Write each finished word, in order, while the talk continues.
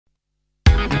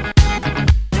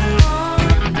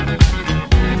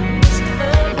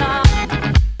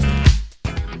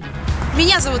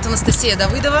Меня зовут Анастасия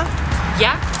Давыдова.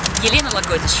 Я Елена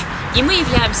Лагодич. И мы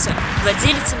являемся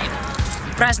владельцами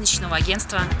праздничного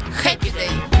агентства Happy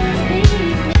Day.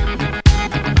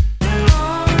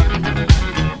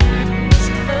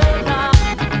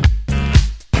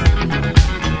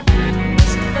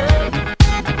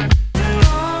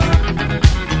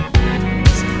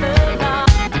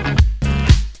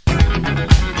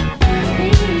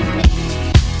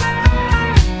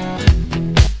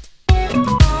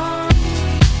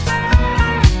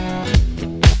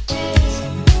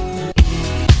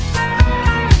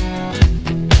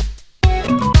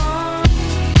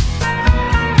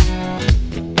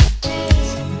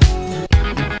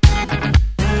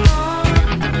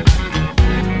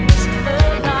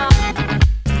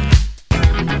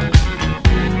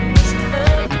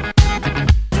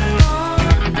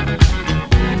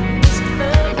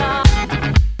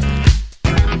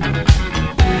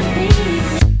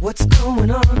 What's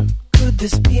going on? Could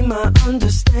this be my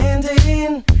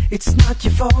understanding? It's not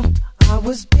your fault, I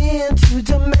was being too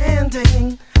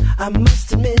demanding. I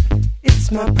must admit,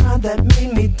 it's my pride that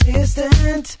made me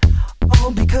distant.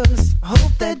 All because I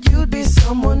hope that you'd be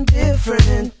someone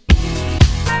different.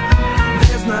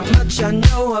 There's not much I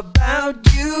know about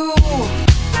you.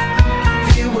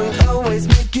 Fear will always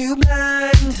make you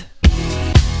blind.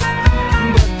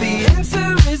 But the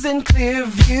answer is in clear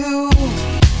view.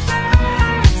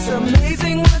 It's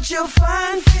amazing what you'll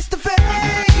find face to face.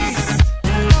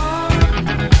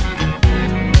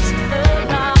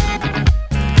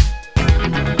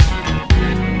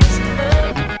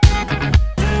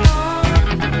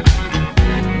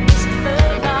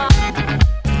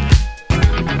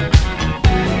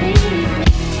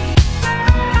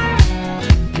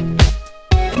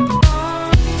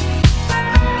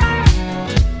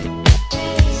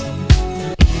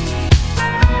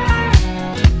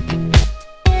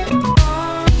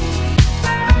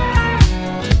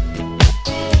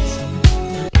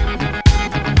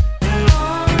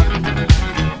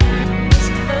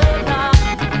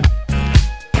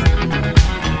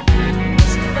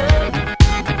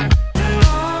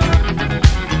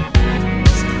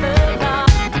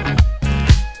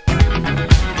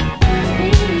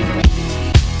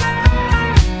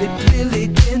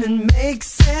 Makes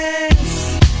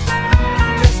sense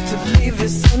just to leave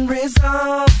this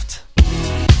unresolved.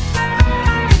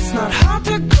 It's not hard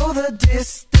to go the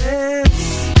distance.